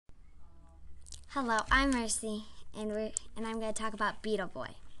Hello, I'm Mercy, and I'm going to talk about Beetle Boy.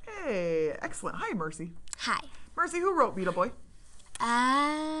 Hey, excellent. Hi, Mercy. Hi. Mercy, who wrote Beetle Boy?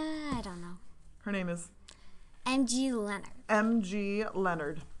 I don't know. Her name is M.G. Leonard. M.G.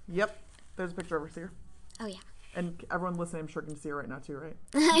 Leonard. Yep. There's a picture of her here. Oh, yeah. And everyone listening, I'm sure can see her right now too, right?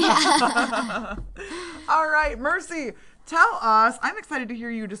 Yeah. All right, Mercy, tell us. I'm excited to hear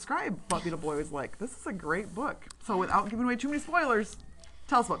you describe what Beetle Boy was like. This is a great book. So without giving away too many spoilers,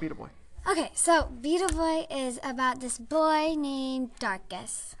 tell us about Beetle Boy. Okay, so Beetle Boy is about this boy named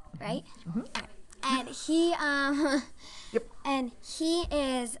Darkus, right? Mm-hmm. Okay. And he Yep. and he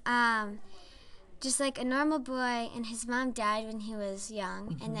is just like a normal boy, and his mom died when he was young,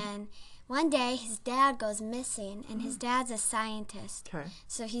 Mm-hmm. and then one day his dad goes missing, and his dad's a scientist. Okay.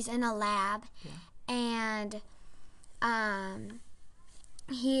 So he's in a lab, and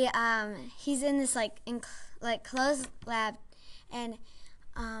he's in this like closed lab, and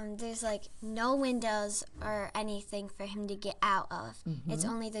there's like no windows or anything for him to get out of. Mm-hmm. It's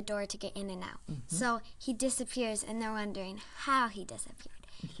only the door to get in and out. So he disappears, and they're wondering how he disappeared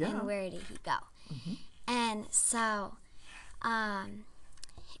and where did he go. Mm-hmm. And so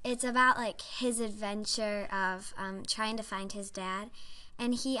it's about like his adventure of trying to find his dad,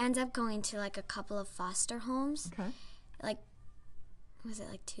 and he ends up going to like a couple of foster homes. Okay. Like, was it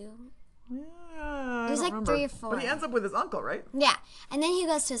like 2? Yeah, There's like remember. 3 or 4. But he ends up with his uncle, right? Yeah, and then he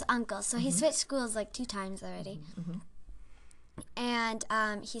goes to his uncle. So he switched schools like 2 times already. Mm-hmm. And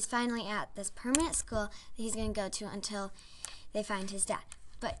he's finally at this permanent school that he's going to go to until they find his dad.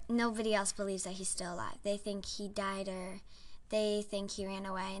 But nobody else believes that he's still alive. They think he died, or they think he ran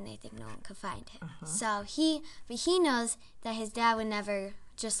away, and they think no one could find him. So he knows that his dad would never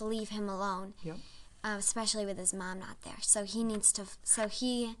just leave him alone. Yep. Especially with his mom not there. So he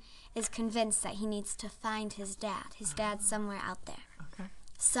is convinced that he needs to find his dad. His dad's somewhere out there. Okay.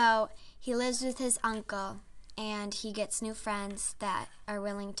 So he lives with his uncle, and he gets new friends that are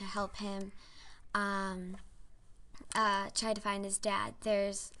willing to help him try to find his dad.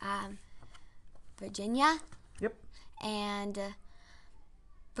 There's Virginia. Yep. And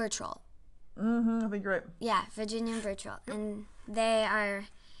Bertrand. Mm-hmm. I think you're right. Yeah, Virginia and Bertrand. And they are...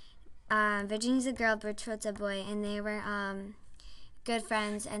 Virginia's a girl, Bertrand's a boy, and they were good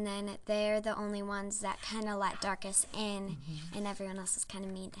friends, and then they're the only ones that kind of let Darkus in, and everyone else is kind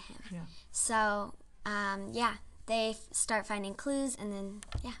of mean to him. Yeah. So, they start finding clues, and then,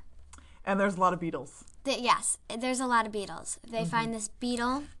 And there's a lot of beetles. Yes, there's a lot of beetles. They find this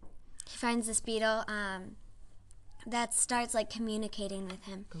beetle. He finds this beetle that starts, like, communicating with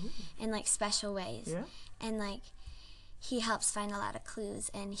him in, like, special ways. Yeah. And, like, he helps find a lot of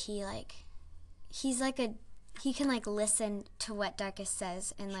clues, and he can like listen to what Darkus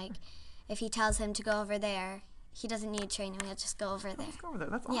says, and like if he tells him to go over there, he doesn't need training, he'll just go over there. Let's go over there.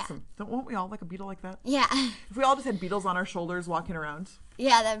 That's Yeah. awesome. Won't we all like a beetle like that? Yeah. If we all just had beetles on our shoulders walking around,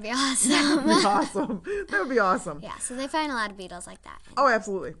 Yeah, that'd be awesome. that'd be awesome. That would be awesome. Yeah, so they find a lot of beetles like that. Oh,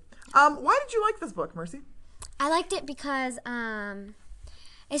 absolutely. Why did you like this book, Mercy? I liked it because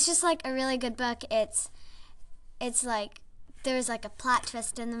it's just like a really good book. It's like there's like a plot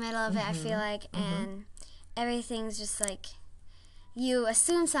twist in the middle of it, I feel like, and everything's just like you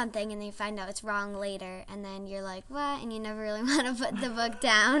assume something and then you find out it's wrong later, and then you're like, what? And you never really want to put the book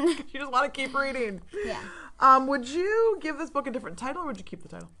down. You just want to keep reading. Yeah. Would you give this book a different title, or would you keep the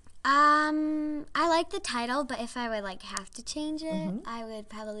title? I like the title, but if I would like have to change it, I would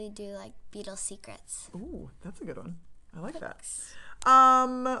probably do like Beetle Secrets. Ooh, that's a good one. I like that.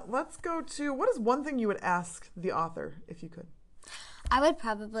 Let's go to, what is one thing you would ask the author if you could? I would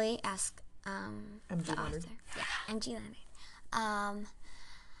probably ask M.G. the Leonard. author. Yeah, M.G. Leonard.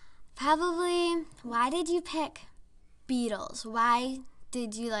 Probably, why did you pick Beatles? Why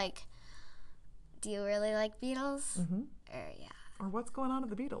did you do you really like Beatles? Or yeah. Or what's going on at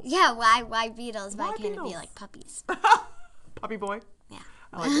the Beatles? Yeah, why Beatles? Why can't it be Beatles? like puppies? Puppy boy. Yeah.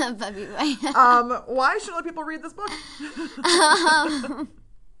 I like it. Puppy boy. Why should other people read this book?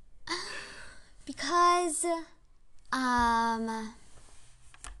 Because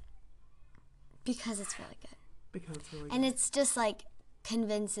it's really good. Because it's really And good. it's just like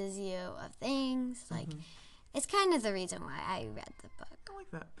convinces you of things. Like it's kind of the reason why I read the book. I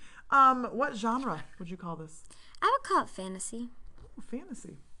like that. What genre would you call this? I would call it fantasy. Oh,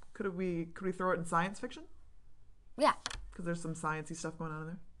 fantasy. Could we throw it in science fiction? Yeah. Because there's some sciencey stuff going on in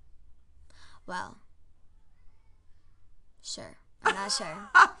there. Well, sure. I'm not sure.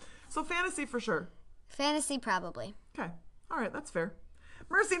 So fantasy for sure. Fantasy probably. Okay. All right, that's fair.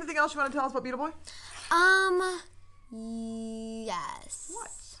 Mercy, anything else you want to tell us about Beetle Boy? Yes. What?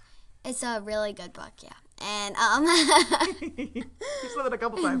 It's a really good book, yeah. And You've said it a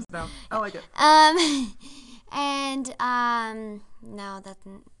couple times now. I like it. no, that's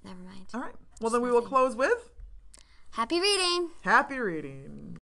never mind. All right. Well, then we will close with Happy reading. happy reading.